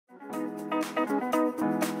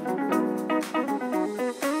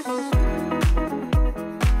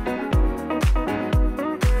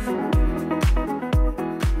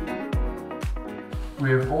We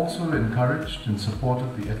have also encouraged and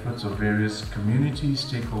supported the efforts of various community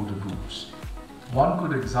stakeholder groups. One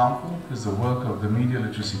good example is the work of the Media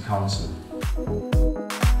Literacy Council.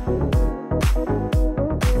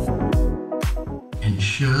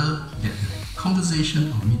 Ensure that the conversation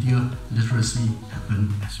of media literacy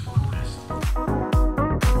happen as we progress.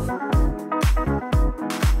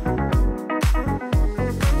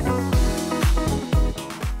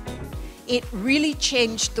 It really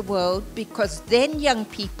changed the world because then young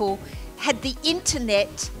people had the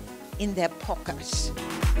internet in their pockets.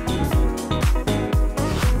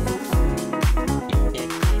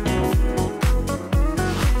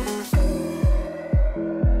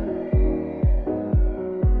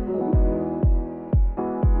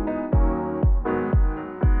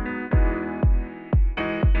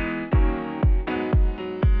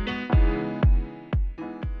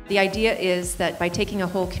 The idea is that by taking a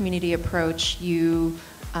whole community approach, you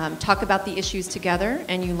talk about the issues together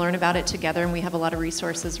and you learn about it together, and we have a lot of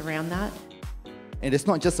resources around that. And it's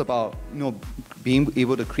not just about being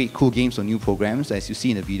able to create cool games or new programs, as you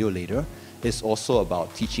see in the video later. It's also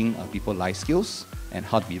about teaching people life skills and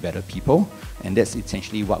how to be better people, and that's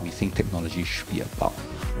essentially what we think technology should be about.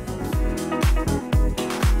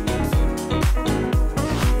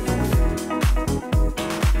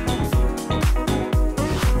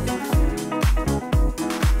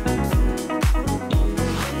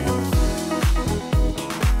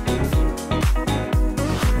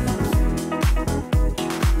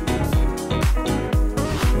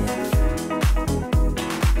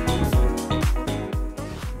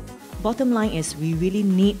 Bottom line is we really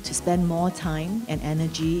need to spend more time and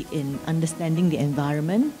energy in understanding the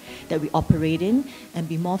environment that we operate in and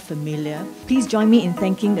be more familiar. Please join me in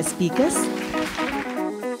thanking the speakers.